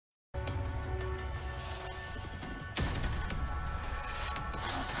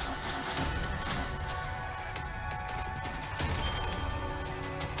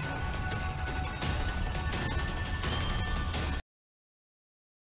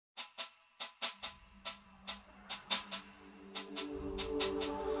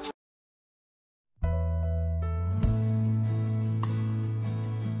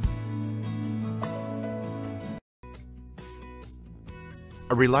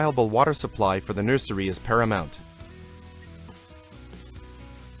a reliable water supply for the nursery is paramount.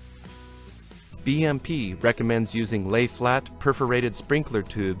 BMP recommends using lay-flat perforated sprinkler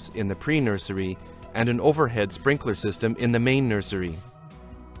tubes in the pre-nursery and an overhead sprinkler system in the main nursery.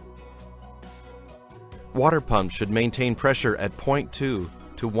 Water pumps should maintain pressure at 0.2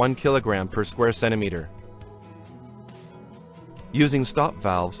 to 1 kilogram per square centimeter. Using stop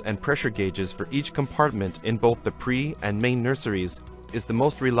valves and pressure gauges for each compartment in both the pre and main nurseries is the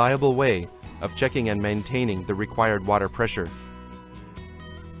most reliable way of checking and maintaining the required water pressure.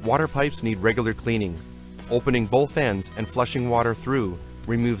 Water pipes need regular cleaning. Opening both ends and flushing water through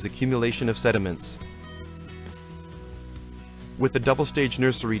removes accumulation of sediments. With the double-stage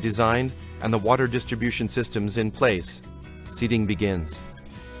nursery designed and the water distribution systems in place, seeding begins.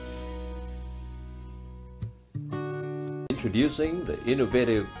 Introducing the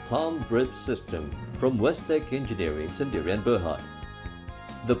innovative palm drip system from Westtech Engineering Sendirian Berhad.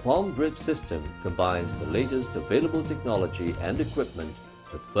 The palm drip system combines the latest available technology and equipment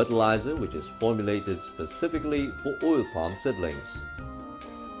with fertilizer which is formulated specifically for oil palm seedlings.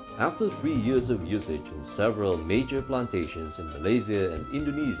 After 3 years of usage in several major plantations in Malaysia and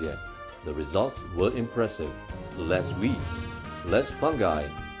Indonesia, the results were impressive. Less weeds, less fungi,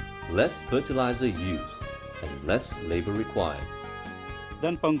 less fertilizer used, and less labor required.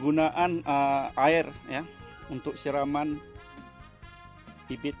 Dan penggunaan air ya untuk siraman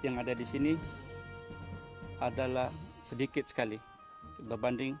bibit yang ada di sini adalah sedikit sekali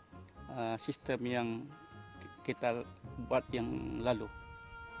berbanding sistem yang kita buat yang lalu.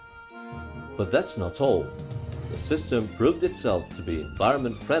 But that's not all. The system proved itself to be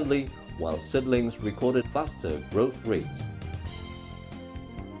environment friendly while seedlings recorded faster growth rates.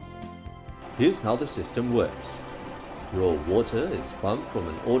 Here's how the system works. Raw water is pumped from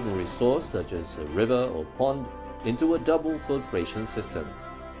an ordinary source such as a river or pond into a double filtration system.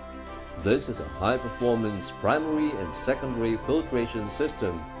 This is a high-performance primary and secondary filtration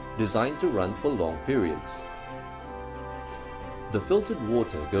system designed to run for long periods. The filtered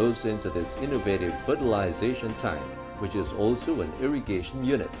water goes into this innovative fertilization tank, which is also an irrigation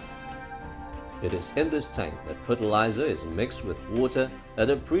unit. It is in this tank that fertilizer is mixed with water at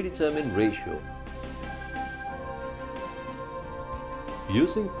a predetermined ratio.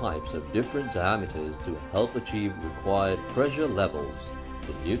 Using pipes of different diameters to help achieve required pressure levels,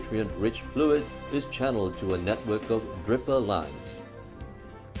 the nutrient-rich fluid is channeled to a network of dripper lines.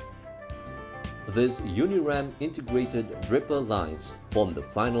 These Uniram integrated dripper lines form the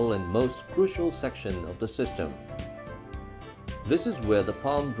final and most crucial section of the system. This is where the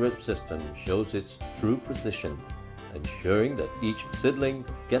palm drip system shows its true precision, ensuring that each seedling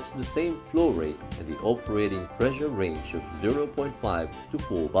gets the same flow rate in the operating pressure range of 0.5 to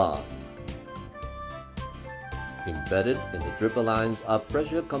 4 bars. Embedded in the dripper lines are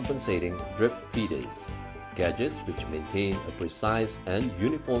pressure compensating drip feeders, gadgets which maintain a precise and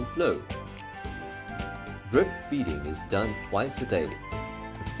uniform flow. Drip feeding is done twice a day,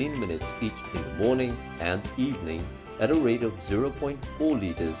 15 minutes each in the morning and evening at a rate of 0.4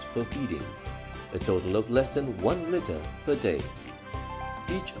 liters per feeding, a total of less than 1 liter per day.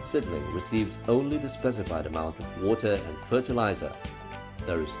 Each seedling receives only the specified amount of water and fertilizer.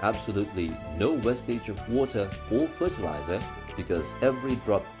 There is absolutely no wastage of water or fertilizer because every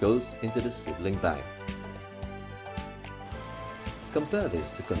drop goes into the seedling bank. Compare this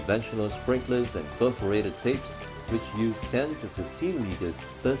to conventional sprinklers and perforated tapes which use 10 to 15 liters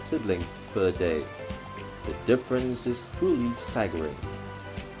per seedling per day. The difference is truly staggering.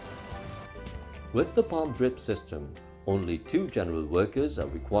 With the palm drip system, only 2 general workers are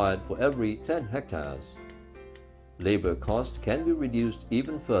required for every 10 hectares. Labor cost can be reduced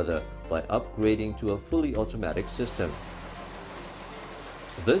even further by upgrading to a fully automatic system.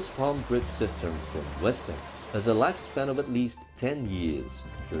 This palm drip system from Westtech has a lifespan of at least 10 years,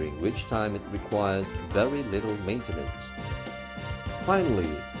 during which time it requires very little maintenance. Finally,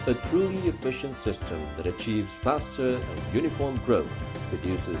 a truly efficient system that achieves faster and uniform growth,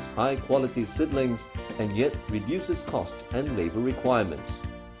 produces high-quality seedlings, and yet reduces cost and labor requirements.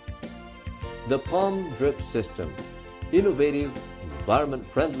 The palm drip system, innovative,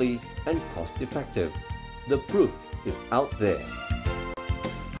 environment-friendly, and cost-effective. The proof is out there.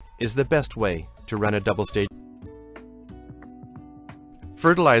 Is the best way to run a double-stage.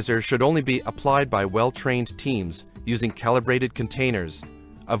 Fertilizer should only be applied by well-trained teams using calibrated containers,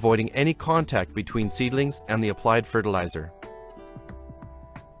 avoiding any contact between seedlings and the applied fertilizer.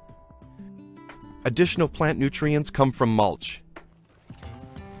 Additional plant nutrients come from mulch.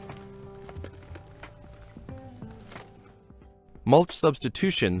 Mulch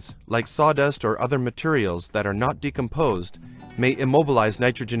substitutions, like sawdust or other materials that are not decomposed, may immobilize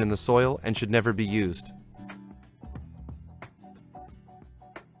nitrogen in the soil and should never be used.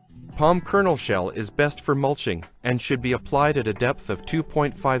 Palm kernel shell is best for mulching and should be applied at a depth of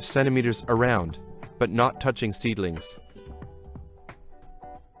 2.5 centimeters around, but not touching seedlings.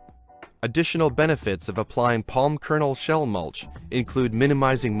 Additional benefits of applying palm kernel shell mulch include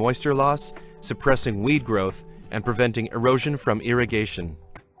minimizing moisture loss, suppressing weed growth, and preventing erosion from irrigation.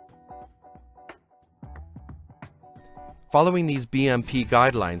 Following these BMP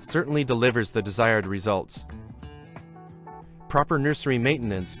guidelines certainly delivers the desired results. Proper nursery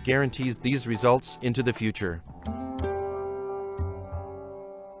maintenance guarantees these results into the future.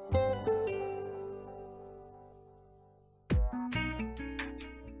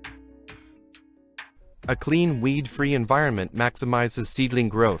 A clean, weed-free environment maximizes seedling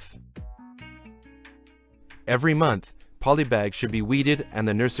growth. Every month, polybags should be weeded and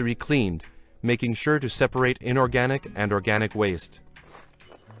the nursery cleaned, making sure to separate inorganic and organic waste.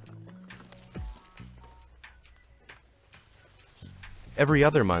 Every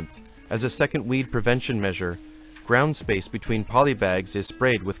other month, as a second weed prevention measure, ground space between polybags is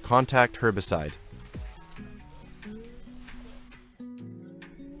sprayed with contact herbicide.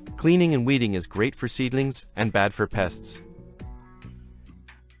 Cleaning and weeding is great for seedlings and bad for pests.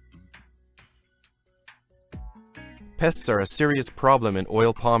 Pests are a serious problem in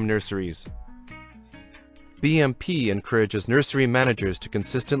oil palm nurseries. BMP encourages nursery managers to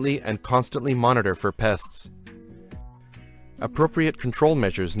consistently and constantly monitor for pests. Appropriate control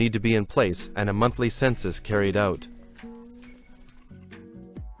measures need to be in place and a monthly census carried out.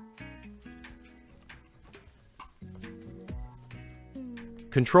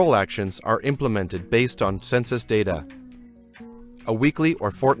 Control actions are implemented based on census data. A weekly or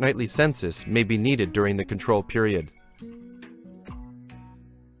fortnightly census may be needed during the control period.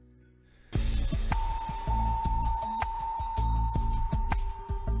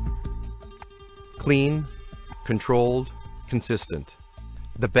 Clean, controlled, consistent.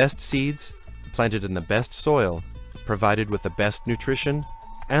 The best seeds, planted in the best soil, provided with the best nutrition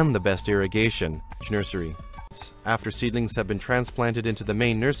and the best irrigation. Nursery. After seedlings have been transplanted into the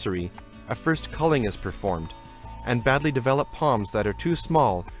main nursery, a first culling is performed, and badly developed palms that are too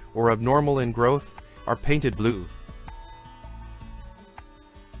small or abnormal in growth are painted blue.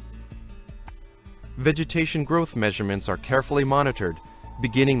 Vegetation growth measurements are carefully monitored,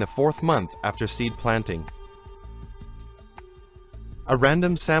 beginning the 4th month after seed planting. A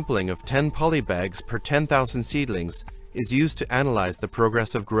random sampling of 10 polybags per 10,000 seedlings is used to analyze the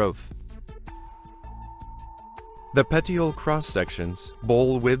progress of growth. The petiole cross-sections,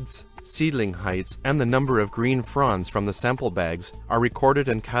 bole widths, seedling heights, and the number of green fronds from the sample bags are recorded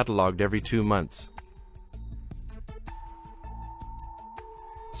and catalogued every 2 months.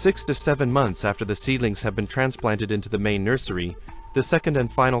 6 to 7 months after the seedlings have been transplanted into the main nursery, the second and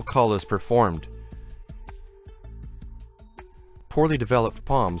final cull is performed. Poorly developed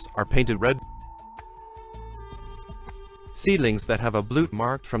palms are painted red. Seedlings that have a blue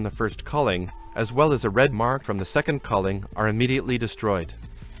mark from the first culling, as well as a red mark from the second culling, are immediately destroyed.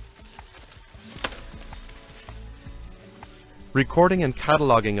 Recording and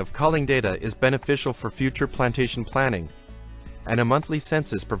cataloging of culling data is beneficial for future plantation planning, and a monthly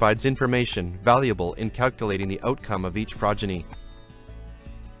census provides information valuable in calculating the outcome of each progeny.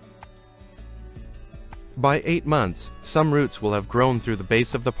 By 8 months, some roots will have grown through the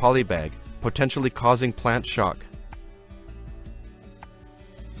base of the polybag, potentially causing plant shock.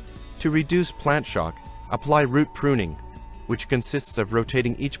 To reduce plant shock, apply root pruning, which consists of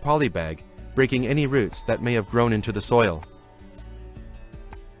rotating each polybag, breaking any roots that may have grown into the soil.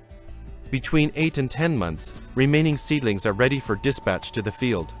 Between 8 and 10 months, remaining seedlings are ready for dispatch to the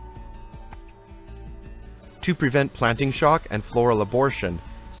field. To prevent planting shock and floral abortion,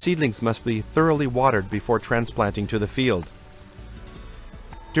 seedlings must be thoroughly watered before transplanting to the field.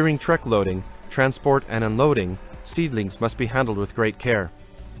 During truck loading, transport, and unloading, seedlings must be handled with great care.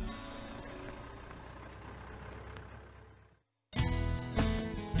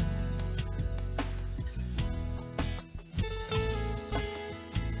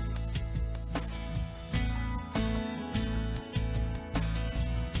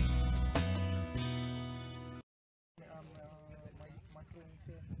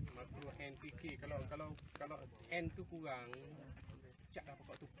 NPK kalau N tu kurang, cat dah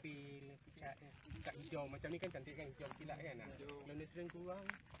pokok tupil, cat hijau macam ni kan cantik kan, hijau kilat kan. Kalau nutrien kurang,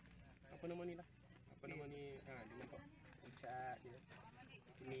 apa nama ni lah? Apa nama ni? Dia nampak cat dia.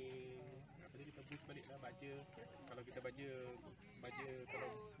 Ni apa dia, kita boost balik lah baja. Kalau kita baja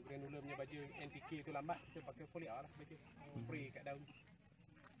kalau granular punya baja NPK tu lambat, kita pakai foliar lah, kita spray kat daun.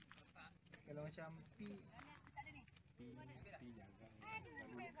 Kalau macam P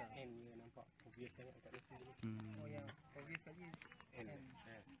obvious sangat kat nursery ni. Oh yang obvious sekali N.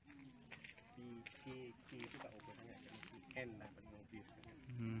 N. K tu tak over sangat kat nursery. N lah paling obvious sangat.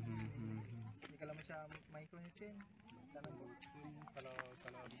 Jadi kalau macam micronutrient tanam tu Kalau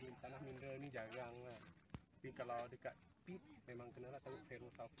tanah mineral ni jarang lah. Tapi kalau dekat pit memang kenalah tahu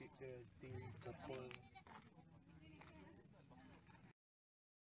ferrosulfate ke, zinc, copper.